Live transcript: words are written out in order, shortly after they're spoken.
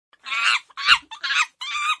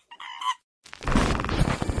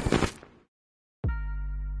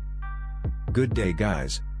Good day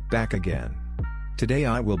guys, back again. Today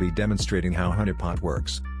I will be demonstrating how Honeypot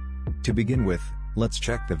works. To begin with, let's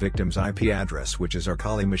check the victim's IP address, which is our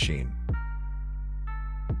Kali machine.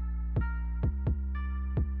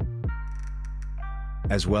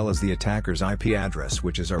 As well as the attacker's IP address,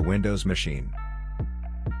 which is our Windows machine.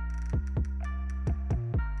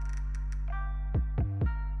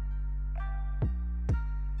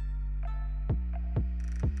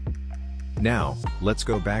 Now, let's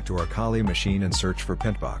go back to our Kali machine and search for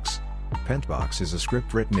Pentbox. Pentbox is a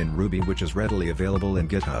script written in Ruby which is readily available in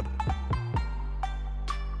GitHub.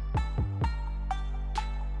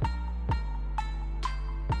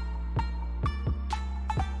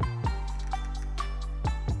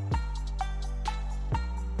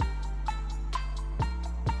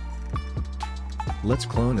 Let's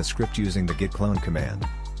clone a script using the git clone command.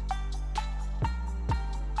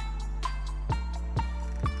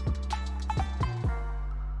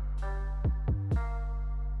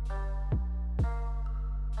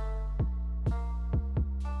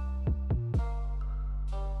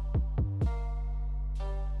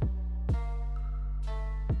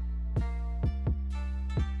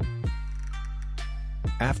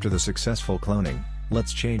 After the successful cloning,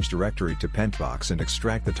 let's change directory to Pentbox and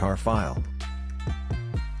extract the tar file.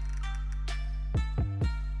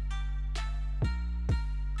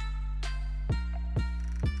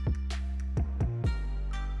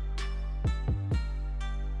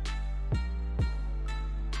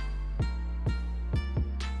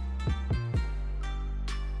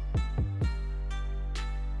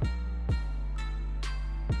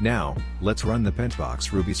 Now, let's run the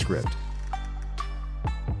Pentbox Ruby script.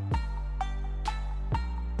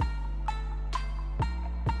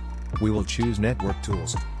 We will choose Network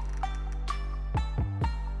Tools.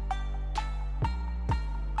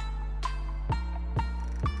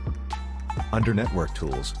 Under Network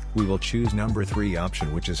Tools, we will choose number 3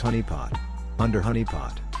 option, which is Honeypot. Under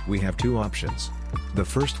Honeypot, we have 2 options. The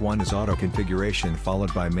first one is auto configuration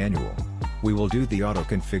followed by manual. We will do the auto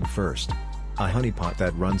config first. A Honeypot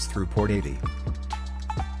that runs through port 80.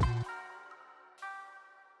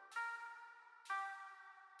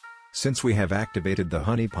 Since we have activated the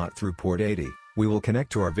Honeypot through port 80, we will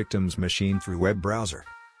connect to our victim's machine through web browser.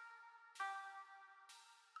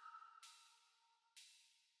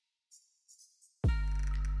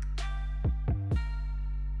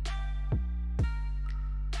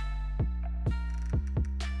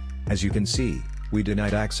 As you can see, we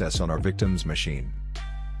denied access on our victim's machine.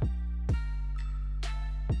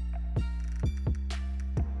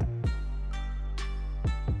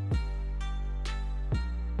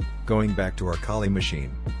 Going back to our Kali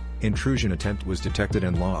machine. Intrusion attempt was detected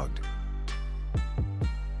and logged.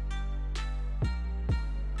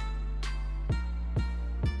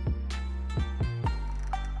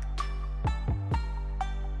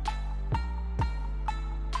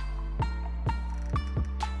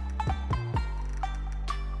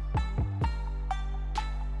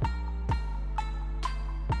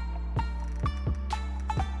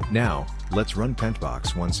 Now, let's run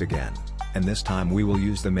Pentbox once again. And this time we will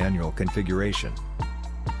use the manual configuration.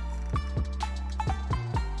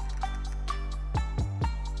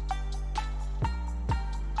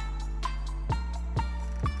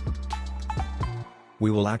 We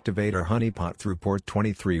will activate our Honeypot through port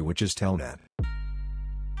 23, which is Telnet.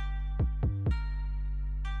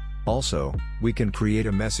 Also, we can create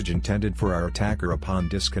a message intended for our attacker upon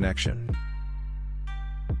disconnection.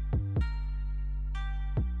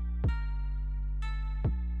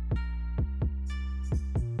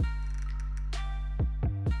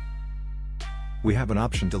 We have an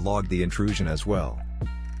option to log the intrusion as well.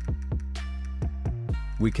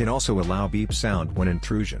 We can also allow beep sound when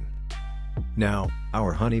intrusion. Now,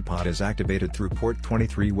 our Honeypot is activated through port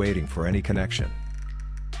 23 waiting for any connection.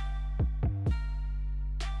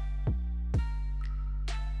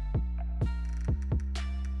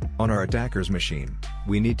 On our attacker's machine,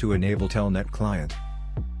 we need to enable Telnet client.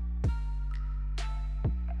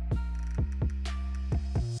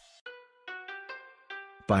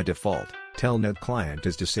 By default, Telnet client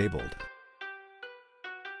is disabled.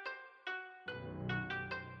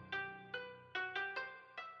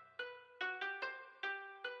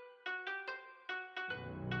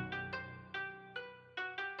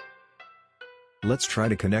 Let's try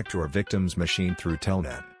to connect to our victim's machine through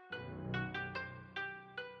Telnet.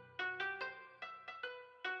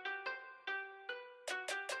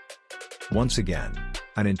 Once again,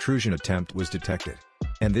 an intrusion attempt was detected.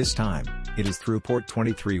 And this time, it is through port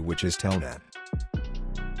 23, which is Telnet.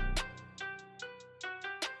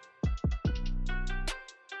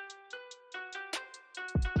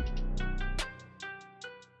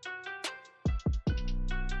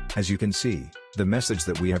 As you can see, the message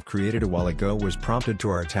that we have created a while ago was prompted to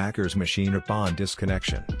our attacker's machine upon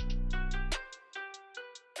disconnection.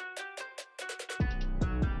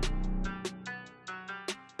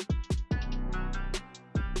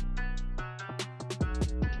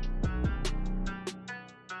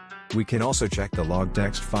 We can also check the log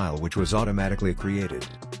text file which was automatically created.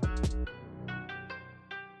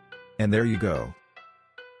 And there you go.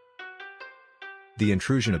 The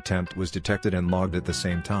intrusion attempt was detected and logged at the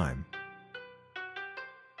same time.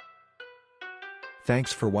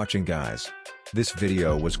 Thanks for watching, guys. This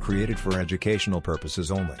video was created for educational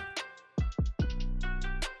purposes only.